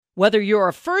Whether you're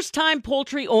a first-time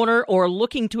poultry owner or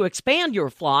looking to expand your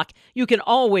flock, you can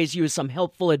always use some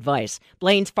helpful advice.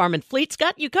 Blaine's Farm and Fleet's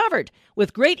got you covered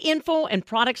with great info and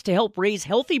products to help raise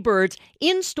healthy birds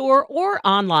in-store or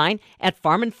online at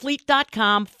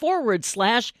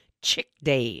farmandfleet.com/chick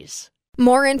days.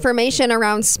 More information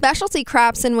around specialty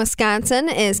crops in Wisconsin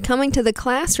is coming to the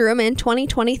classroom in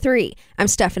 2023. I'm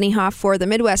Stephanie Hoff for the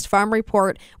Midwest Farm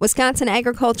Report. Wisconsin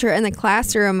Agriculture in the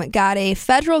Classroom got a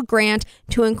federal grant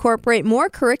to incorporate more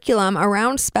curriculum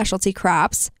around specialty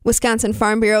crops. Wisconsin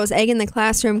Farm Bureau's Ag in the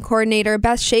Classroom coordinator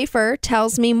Beth Schaefer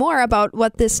tells me more about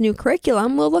what this new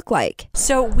curriculum will look like.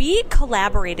 So we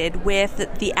collaborated with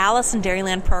the Alice and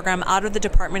Dairyland program out of the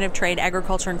Department of Trade,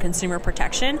 Agriculture, and Consumer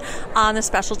Protection on the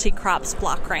Specialty Crops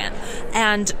Block Grant.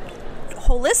 And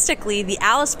holistically, the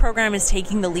Alice program is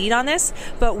taking the lead on this,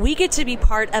 but we get to be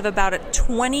part of about a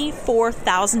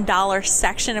 $24,000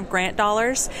 section of grant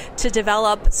dollars to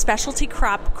develop specialty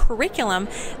crop curriculum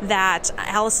that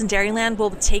Alice and Dairyland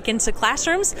will take into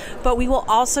classrooms, but we will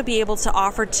also be able to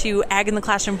offer to Ag in the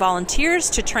Classroom volunteers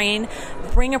to train,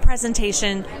 bring a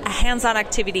presentation, a hands-on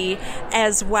activity,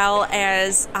 as well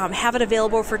as have it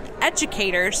available for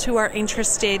educators who are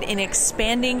interested in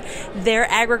expanding their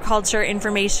agriculture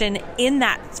information in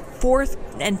that 4th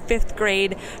and 5th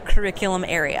grade curriculum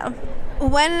area.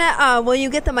 When will you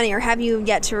get the money, or have you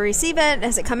yet to receive it?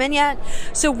 Has it come in yet?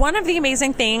 So one of the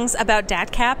amazing things about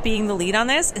DATCAP being the lead on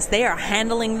this is they are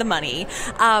handling the money,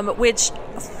 which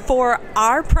for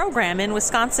our program in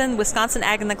Wisconsin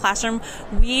Ag in the Classroom,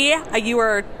 you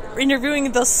are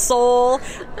interviewing the sole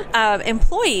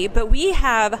employee, but we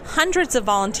have hundreds of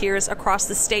volunteers across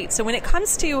the state. So when it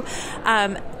comes to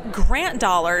grant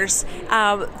dollars,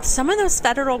 some of those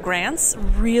federal grants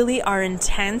really are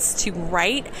intense to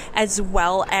write as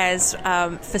well as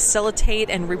facilitate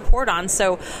and report on.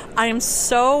 So I am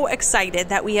so excited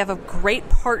that we have a great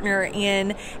partner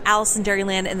in Alice and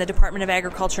Dairyland and the Department of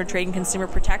Agriculture, Trade, and Consumer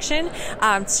Protection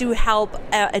to help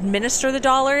administer the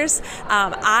dollars.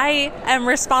 I am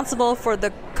responsible for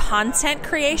the content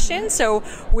creation, so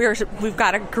we've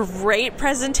got a great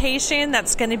presentation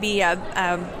that's going to be a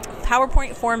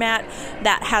PowerPoint format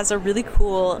that has a really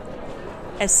cool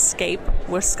Escape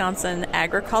Wisconsin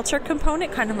agriculture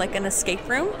component, kind of like an escape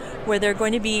room, where they're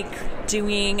going to be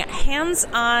doing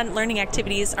hands-on learning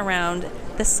activities around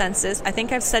the census. I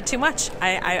think I've said too much.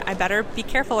 I better be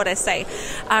careful what I say.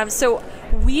 So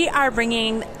we are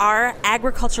bringing our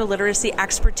agricultural literacy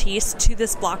expertise to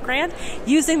this block grant,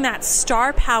 using that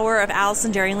star power of Alice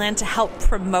and Dairyland to help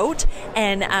promote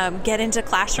and get into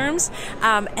classrooms,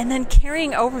 and then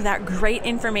carrying over that great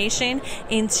information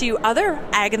into other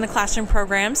Ag in the Classroom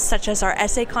programs, such as our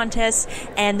essay contest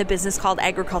and the Business Called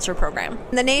Agriculture program.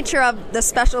 The nature of the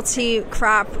specialty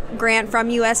crop grant from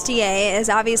USDA is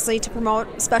obviously to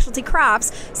promote specialty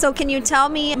crops. So can you tell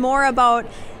me more about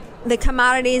the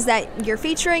commodities that you're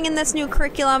featuring in this new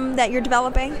curriculum that you're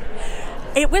developing?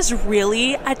 It was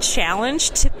really a challenge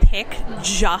to pick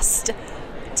just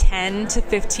 10 to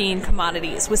 15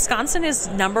 commodities. Wisconsin is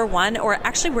number one, or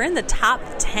actually we're in the top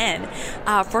 10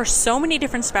 for so many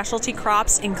different specialty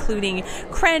crops, including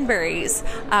cranberries,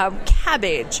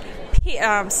 cabbage,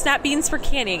 snap beans for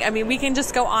canning. I mean, we can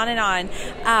just go on and on.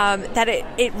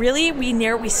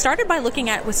 We started by looking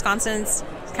at Wisconsin's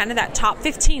kind of that top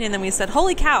 15, and then we said,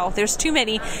 holy cow, there's too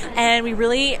many, and we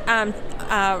really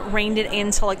reined it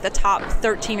into like the top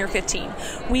 13 or 15.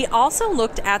 We also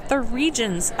looked at the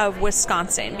regions of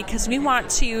Wisconsin because we want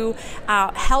to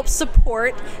help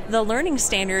support the learning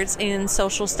standards in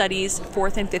social studies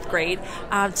 4th and 5th grade,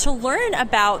 to learn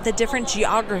about the different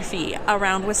geography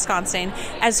around Wisconsin,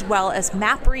 as well as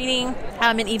map reading,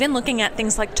 and even looking at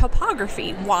things like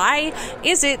topography. Why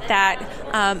is it that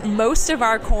most of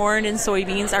our corn and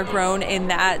soybeans are grown in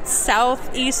that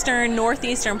southeastern,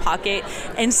 northeastern pocket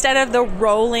instead of the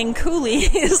rolling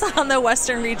coulees on the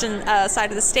western region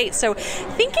side of the state? So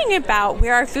thinking about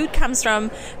where our food comes from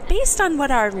based on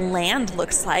what our land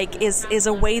looks like is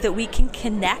a way that we can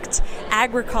connect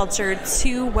agriculture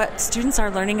to what students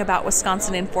are learning about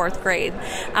Wisconsin in 4th grade.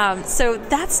 So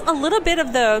that's a little bit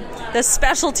of the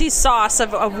specialty sauce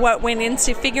of what went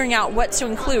into figuring out what to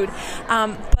include.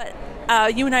 But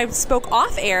you and I spoke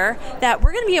off air that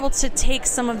we're going to be able to take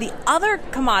some of the other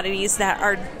commodities that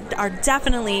are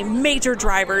definitely major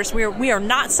drivers. We are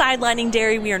not sidelining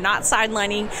dairy. We are not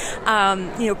sidelining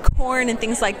corn and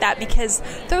things like that, because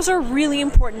those are really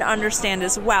important to understand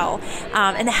as well,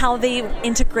 and how they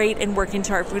integrate and work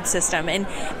into our food system. And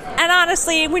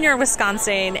honestly, when you're in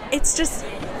Wisconsin, it's just,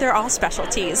 they're all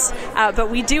specialties, but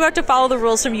we do have to follow the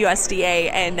rules from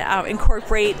USDA and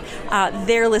incorporate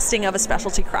their listing of a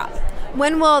specialty crop.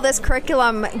 When will this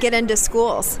curriculum get into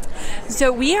schools?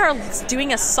 So we are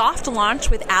doing a soft launch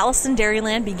with Allison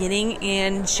Dairyland beginning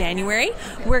in January.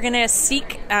 We're going to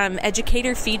seek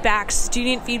educator feedback,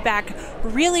 student feedback,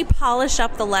 really polish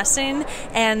up the lesson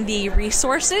and the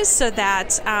resources so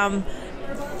that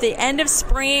the end of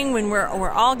spring, when we're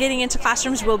all getting into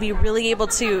classrooms, we'll be really able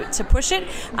to push it.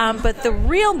 But the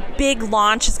real big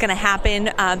launch is going to happen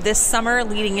this summer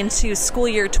leading into school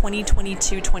year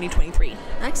 2022-2023.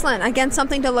 Excellent. Again,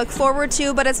 something to look forward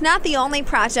to, but it's not the only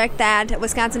project that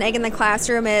Wisconsin Ag in the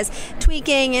Classroom is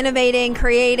tweaking, innovating,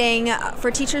 creating for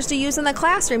teachers to use in the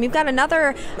classroom. You've got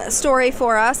another story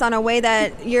for us on a way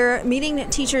that you're meeting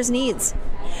teachers' needs.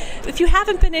 If you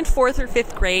haven't been in 4th or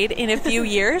 5th grade in a few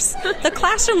years, the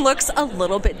classroom looks a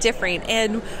little bit different.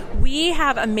 And we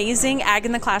have amazing Ag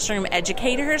in the Classroom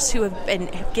educators who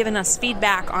have given us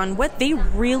feedback on what they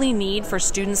really need for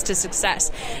students to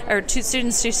succeed.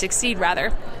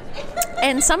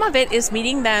 And some of it is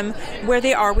meeting them where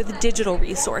they are with digital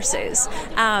resources.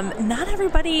 Not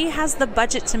everybody has the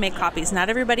budget to make copies. Not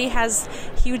everybody has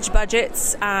huge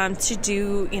budgets to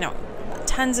do,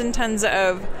 tons and tons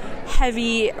of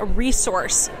heavy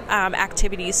resource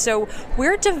activities. So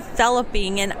we're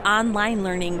developing an online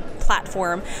learning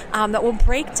platform that will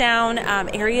break down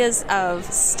areas of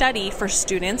study for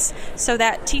students so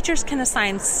that teachers can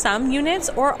assign some units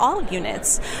or all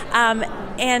units.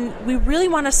 And we really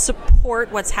want to support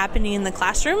what's happening in the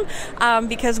classroom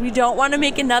because we don't want to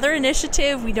make another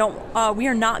initiative. We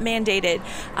are not mandated,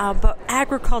 but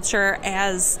agriculture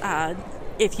as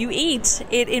if you eat,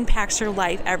 it impacts your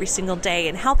life every single day,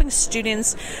 and helping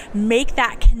students make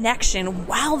that connection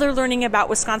while they're learning about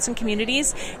Wisconsin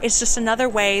communities is just another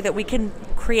way that we can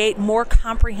create more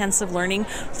comprehensive learning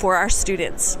for our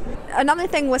students. Another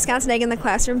thing Wisconsin Ag in the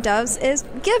Classroom does is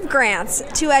give grants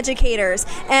to educators,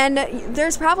 and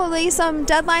there's probably some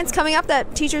deadlines coming up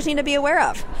that teachers need to be aware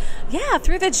of. Yeah,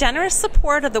 through the generous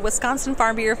support of the Wisconsin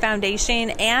Farm Bureau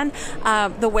Foundation and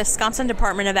the Wisconsin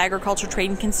Department of Agriculture, Trade,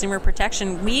 and Consumer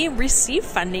Protection, we receive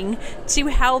funding to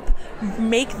help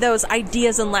make those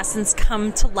ideas and lessons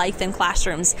come to life in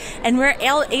classrooms. And we're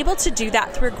able to do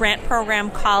that through a grant program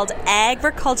called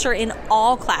Agriculture in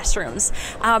All Classrooms,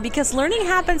 because learning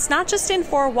happens not just in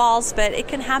four walls, but it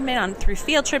can happen through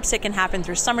field trips, it can happen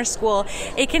through summer school,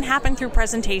 it can happen through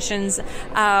presentations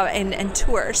and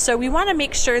tours. So we want to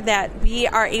make sure that we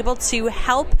are able to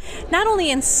help not only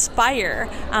inspire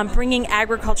bringing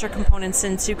agriculture components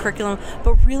into curriculum,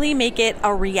 but really make it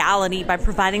a reality by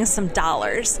providing some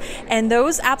dollars. And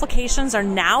those applications are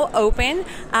now open.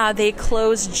 They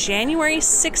close January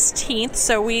 16th,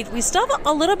 so we still have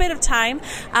a little bit of time,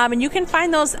 and you can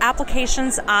find those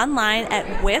applications online at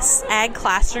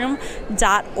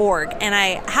wisagclassroom.org. And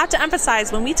I have to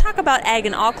emphasize, when we talk about ag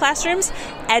in all classrooms,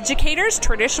 educators,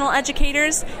 traditional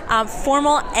educators,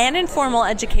 formal and informal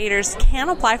educators can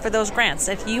apply for those grants.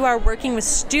 If you are working with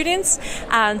students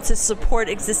to support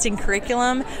existing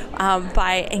curriculum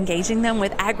by engaging them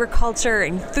with agriculture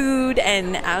and food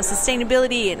and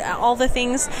sustainability and all the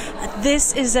things,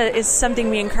 this is something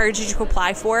we encourage you to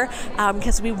apply for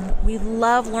because we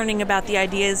love learning about the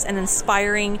ideas and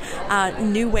inspiring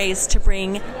new ways to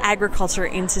bring agriculture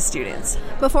into students.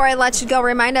 Before I let you go,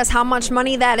 remind us how much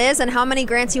money that is and how many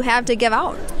grants you have to give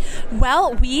out.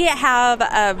 Well, we have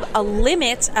a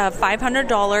limit of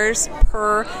 $500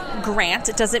 per grant.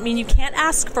 It doesn't mean you can't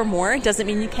ask for more. It doesn't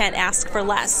mean you can't ask for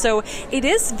less. So it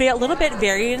is a little bit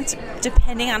variant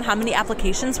depending on how many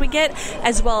applications we get,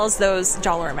 as well as those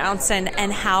dollar amounts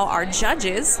and how our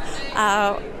judges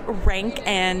rank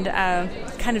and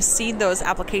kind of seed those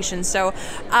applications. So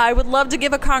I would love to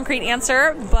give a concrete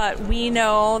answer, but we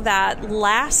know that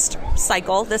last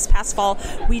cycle, this past fall,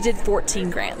 we did 14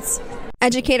 grants.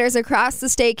 Educators across the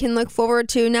state can look forward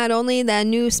to not only the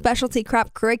new specialty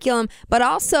crop curriculum, but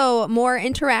also more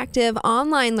interactive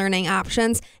online learning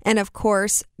options and, of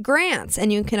course, grants.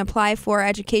 And you can apply for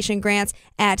education grants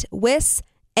at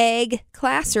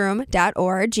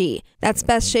wisagclassroom.org. That's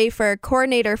Beth Schaefer,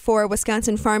 coordinator for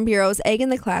Wisconsin Farm Bureau's Ag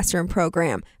in the Classroom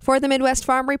program. For the Midwest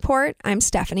Farm Report, I'm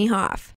Stephanie Hoff.